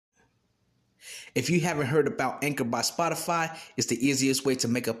If you haven't heard about Anchor by Spotify, it's the easiest way to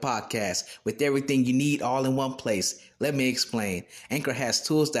make a podcast with everything you need all in one place. Let me explain. Anchor has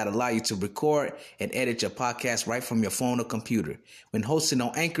tools that allow you to record and edit your podcast right from your phone or computer. When hosting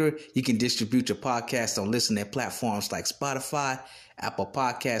on Anchor, you can distribute your podcast on listening platforms like Spotify, Apple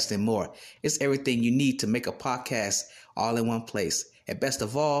Podcasts, and more. It's everything you need to make a podcast all in one place. And best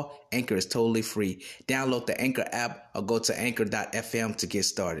of all, Anchor is totally free. Download the Anchor app or go to anchor.fm to get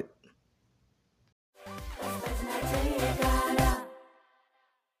started.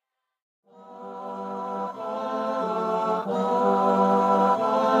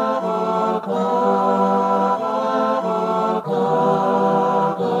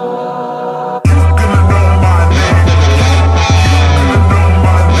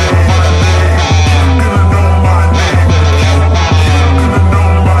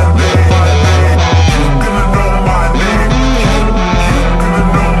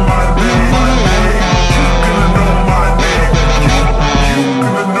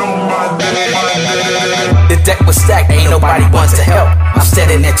 Nobody wants to help. I'm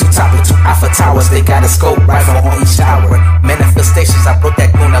standing at two top of two Alpha Towers. They got a scope rifle on each tower. Manifestations, I broke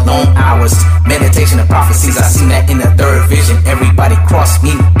that doing the long hours. Meditation and prophecies, I seen that in the third vision. Everybody crossed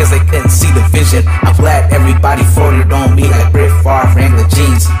me cause they couldn't see the vision. I'm glad everybody folded on me like Brett Favre, Wrangler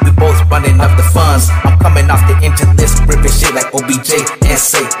jeans. We both running up the funds. I'm coming off the engine list, ripping shit like OBJ and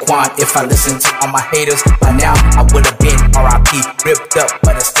Saquon. If I listened to all my haters, by now I would've been RIP, ripped up.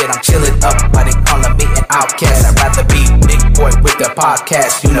 But instead I'm chilling up, but they calling me an outcast. I'd rather be big boy with the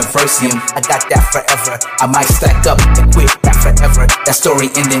podcast, Universium. I got that forever. I might stack up and quit that forever. That story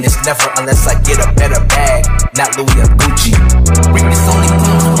ending is never unless I get a better bag. Not Louis or Gucci. Greatness only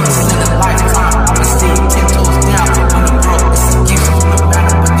comes once in a lifetime. I'ma stay 10 toes down when you broke. It's against you, no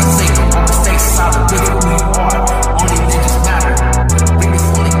matter what they say. I'ma stay solid with who you are. Only ninjas matter. Greatness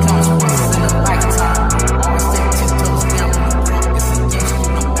only comes once in a lifetime. I'ma stay 10 toes down when you broke. It's against you,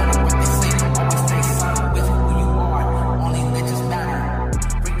 no matter what they say. I'ma stay solid with who you are. Only ninjas matter.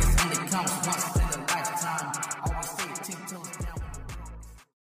 Greatness only comes once in a lifetime. Always stay 10 toes down.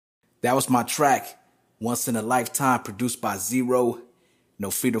 That was my track, Once in a Lifetime, produced by Zero.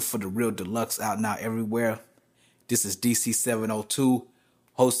 No Freedom for the Real Deluxe, out now everywhere. This is DC702,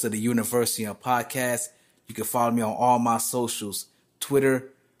 host of the Universium podcast. You can follow me on all my socials: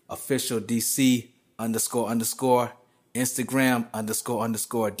 Twitter, official DC __, Instagram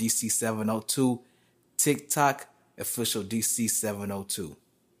 __ DC702, TikTok, official DC702.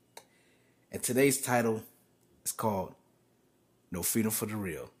 And today's title is called No Freedom for the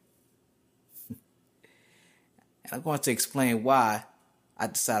Real. And I'm going to explain why I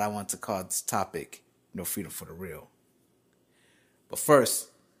decided I want to call this topic No Freedom for the Real. But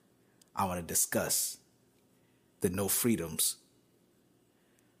first, I want to discuss the no freedoms.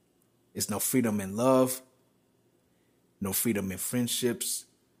 There's no freedom in love, no freedom in friendships,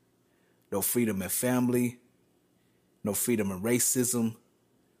 no freedom in family, no freedom in racism,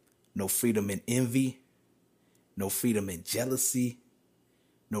 no freedom in envy, no freedom in jealousy,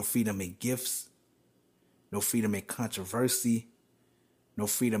 no freedom in gifts, no freedom in controversy, no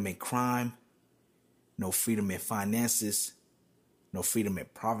freedom in crime, no freedom in finances, no freedom in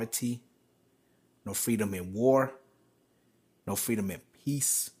poverty, no freedom in war, no freedom in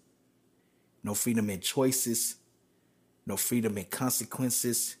peace, no freedom in choices, no freedom in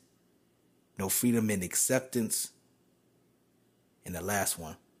consequences, no freedom in acceptance, and the last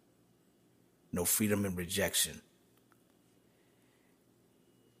one, no freedom in rejection.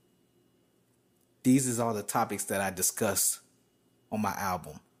 These is all the topics that I discuss on my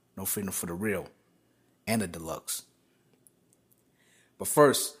album, No Freedom for the Real, and the Deluxe. But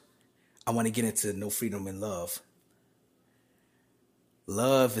first, I want to get into no freedom in love.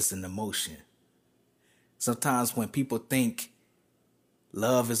 Love is an emotion. Sometimes when people think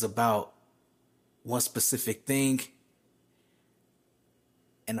love is about one specific thing,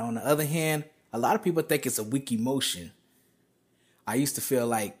 and on the other hand, a lot of people think it's a weak emotion. I used to feel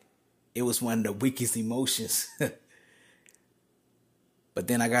like it was one of the weakest emotions. But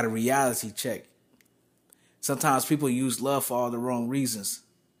then I got a reality check. Sometimes people use love for all the wrong reasons.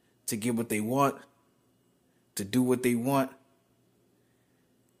 To get what they want, to do what they want,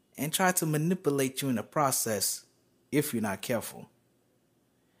 and try to manipulate you in the process if you're not careful.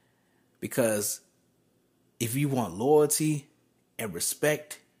 Because if you want loyalty and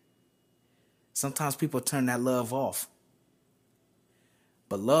respect, sometimes people turn that love off.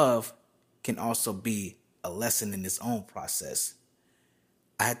 But love can also be a lesson in its own process.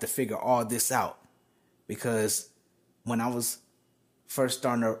 I had to figure all this out because when I was first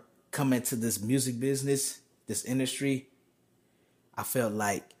starting to come into this music business, this industry, I felt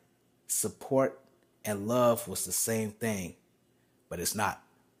like support and love was the same thing, but it's not.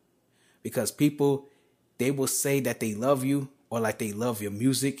 Because people, they will say that they love you or like they love your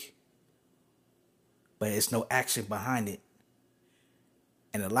music, but it's no action behind it.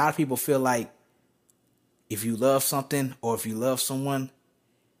 And a lot of people feel like if you love something or if you love someone,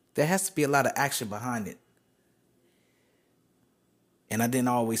 there has to be a lot of action behind it. And I didn't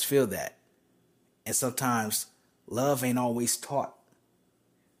always feel that. And sometimes love ain't always taught.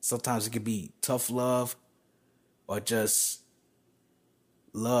 Sometimes it could be tough love or just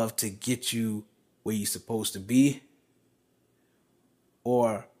love to get you where you're supposed to be.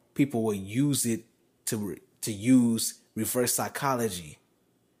 Or people will use it to use reverse psychology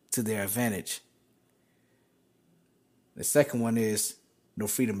to their advantage. The second one is no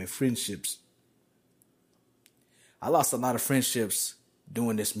freedom in friendships. I lost a lot of friendships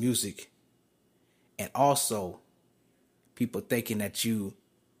doing this music. And also people thinking that you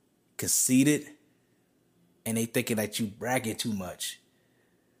conceited and they thinking that you bragging too much.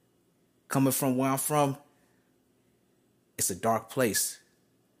 Coming from where I'm from, it's a dark place.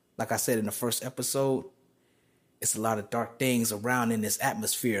 Like I said in the first episode, it's a lot of dark things around in this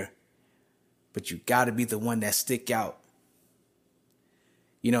atmosphere, but you gotta be the one that stick out.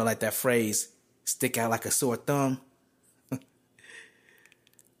 You know, like that phrase, stick out like a sore thumb.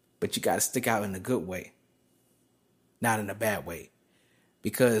 But you gotta stick out in a good way, not in a bad way.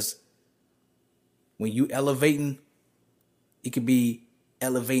 Because when you elevating, it could be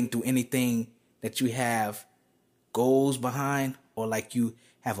elevating through anything that you have goals behind or like you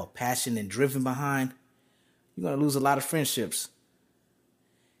have a passion and driven behind. You're going to lose a lot of friendships.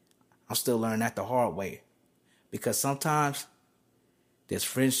 I'm still learning that the hard way. Because sometimes there's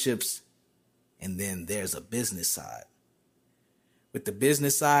friendships and then there's a business side. With the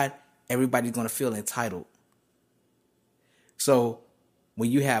business side, everybody's going to feel entitled. So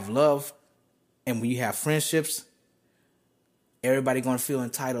when you have love and when you have friendships, everybody's going to feel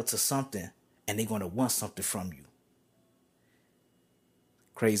entitled to something and they're going to want something from you.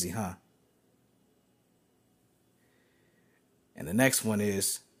 Crazy, huh? And the next one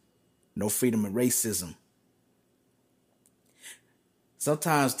is no freedom in racism.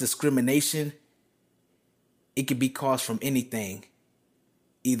 Sometimes discrimination, it can be caused from anything.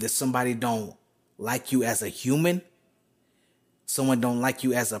 Either somebody don't like you as a human, someone don't like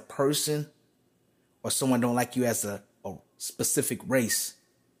you as a person, or someone don't like you as a specific race.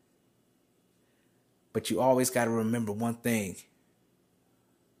 But you always got to remember one thing.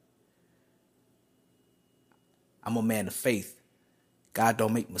 I'm a man of faith. God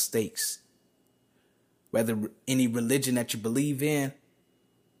don't make mistakes. Whether any religion that you believe in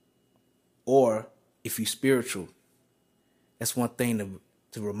or if you're spiritual, that's one thing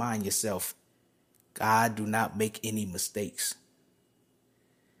to remind yourself. God do not make any mistakes.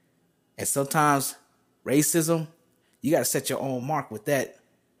 And sometimes racism, you got to set your own mark with that.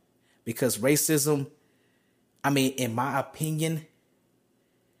 Because racism, in my opinion,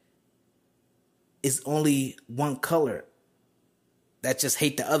 is only one color that just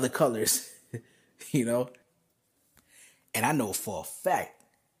hate the other colors, you know? And I know for a fact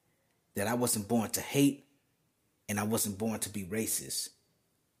that I wasn't born to hate and I wasn't born to be racist.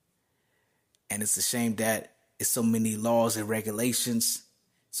 And it's a shame that it's so many laws and regulations,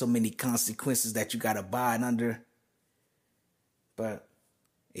 so many consequences that you got to abide under. But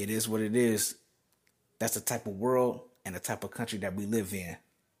it is what it is. That's the type of world and the type of country that we live in.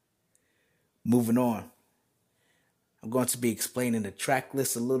 Moving on. I'm going to be explaining the track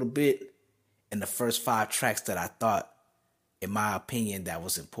list a little bit and the first 5 tracks that I thought, in my opinion, that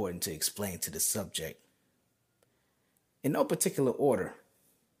was important to explain to the subject. In no particular order.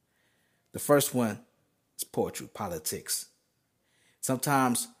 The first one is poetry, politics.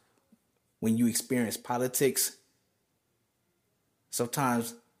 Sometimes when you experience politics,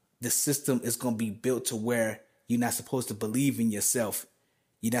 sometimes the system is going to be built to where you're not supposed to believe in yourself.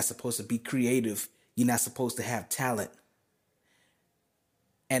 You're not supposed to be creative. You're not supposed to have talent.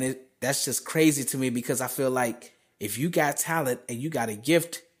 And that's just crazy to me because I feel like if you got talent and you got a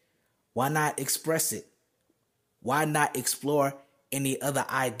gift, why not express it? Why not explore any other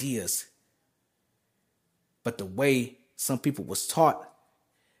ideas? But the way some people was taught,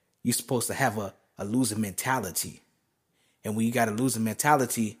 you're supposed to have a losing mentality. And when you got a losing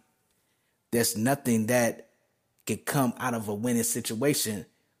mentality, there's nothing that can come out of a winning situation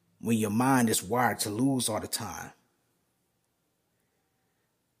when your mind is wired to lose all the time.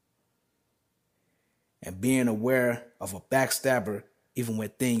 And being aware of a backstabber even when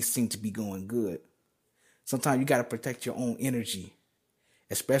things seem to be going good. Sometimes you got to protect your own energy,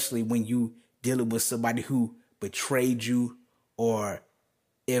 especially when you dealing with somebody who betrayed you or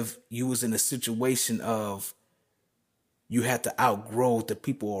if you was in a situation of you had to outgrow the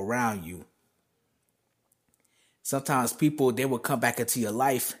people around you. Sometimes people, they will come back into your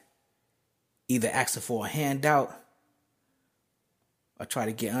life either asking for a handout or try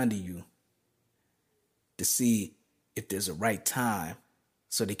to get under you to see if there's a right time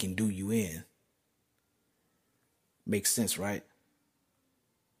so they can do you in. Makes sense, right?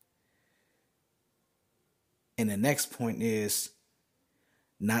 And the next point is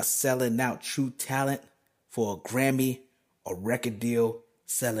not selling out true talent for a Grammy or record deal,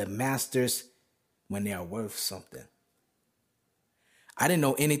 selling masters when they are worth something. I didn't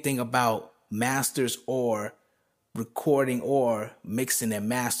know anything about masters or recording or mixing and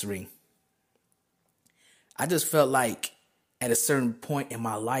mastering. I just felt like at a certain point in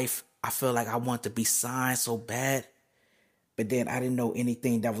my life, I felt like I wanted to be signed so bad, but then I didn't know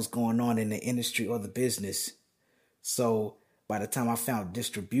anything that was going on in the industry or the business. So by the time I found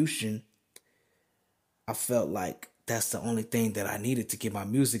distribution, I felt like that's the only thing that I needed to get my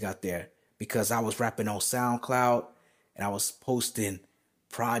music out there, because I was rapping on SoundCloud and I was posting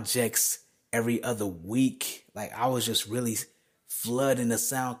projects every other week. Like I was just really flooding the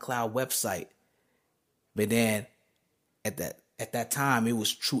SoundCloud website. But then at that time, it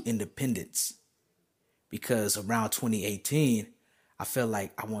was true independence, because around 2018, I felt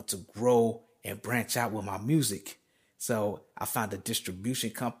like I want to grow and branch out with my music. So I found a distribution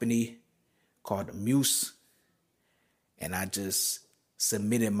company called Muse, and I just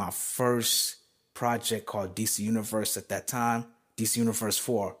submitted my first project called DC Universe at that time. DC Universe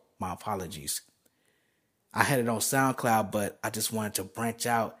 4, my apologies. I had it on SoundCloud, but I just wanted to branch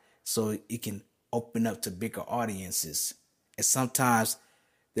out so it can open up to bigger audiences. And sometimes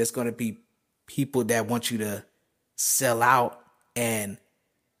there's going to be people that want you to sell out and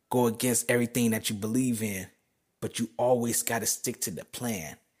go against everything that you believe in, but you always got to stick to the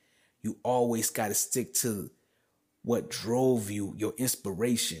plan. You always got to stick to what drove you, your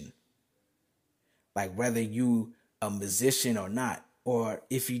inspiration. Like whether you a musician or not, or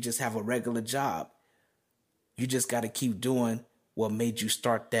if you just have a regular job, you just got to keep doing what made you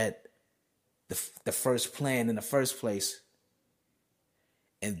start the first plan in the first place.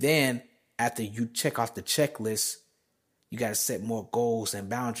 And then after you check off the checklist, you got to set more goals and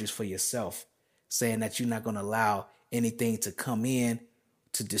boundaries for yourself, saying that you're not going to allow anything to come in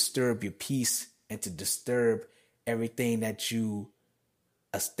to disturb your peace and to disturb everything that you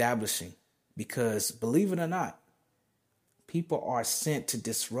establishing. Because believe it or not, people are sent to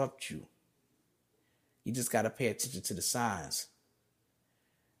disrupt you. You just got to pay attention to the signs.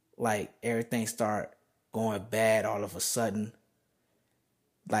 Like everything start going bad all of a sudden.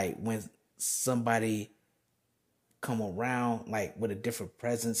 Like when somebody come around like with a different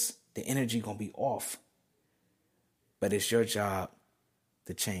presence, the energy gonna be off. But it's your job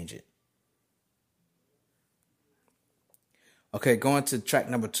to change it. Okay, going to track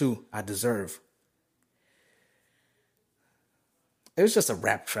number 2, I Deserve. It was just a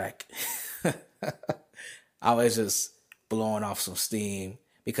rap track. I was just blowing off some steam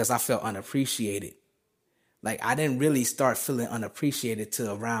because I felt unappreciated. Like I didn't really start feeling unappreciated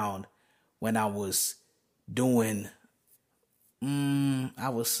till around when I was doing, I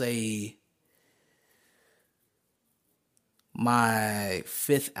would say my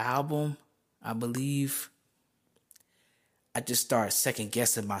 5th album, I believe. I just started second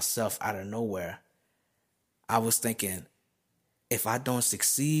guessing myself out of nowhere. I was thinking, if I don't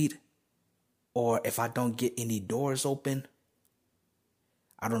succeed or if I don't get any doors open,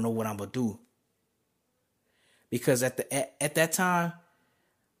 I don't know what I'm going to do. Because at that time,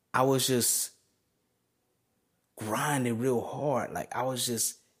 I was just grinding real hard. Like I was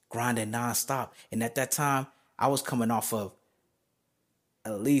just grinding nonstop. And at that time, I was coming off of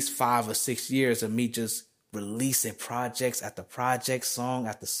at least 5 or 6 years of me just releasing projects after project, song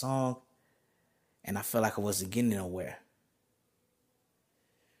after song. And I felt like I wasn't getting nowhere.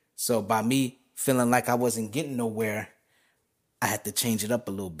 So by me feeling like I wasn't getting nowhere, I had to change it up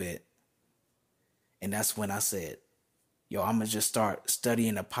a little bit. And that's when I said, yo, I'm going to just start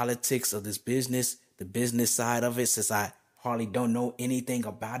studying the politics of this business, the business side of it, since I hardly don't know anything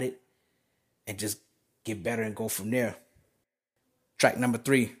about it, and just get better and go from there. Track number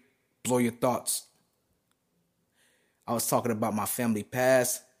 3, Blow Your Thoughts. I was talking about my family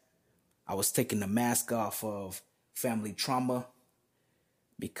past. I was taking the mask off of family trauma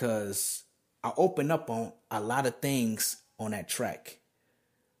because I opened up on a lot of things on that track.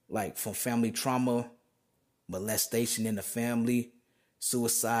 Like from family trauma, molestation in the family,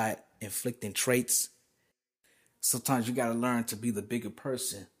 suicide, inflicting traits. Sometimes you got to learn to be the bigger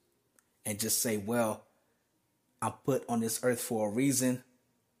person and just say, well, I'm put on this earth for a reason.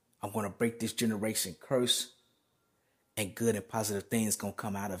 I'm going to break this generation curse, and good and positive things going to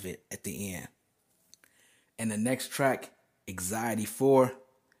come out of it at the end. And the next track, Anxiety 4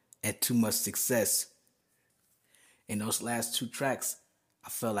 and Too Much Success. In those last two tracks, I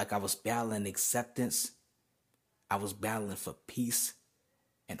felt like I was battling acceptance. I was battling for peace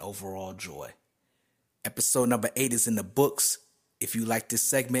and overall joy. Episode number 8 is in the books. If you like this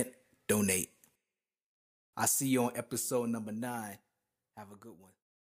segment, donate. I'll see you on episode number 9. Have a good one.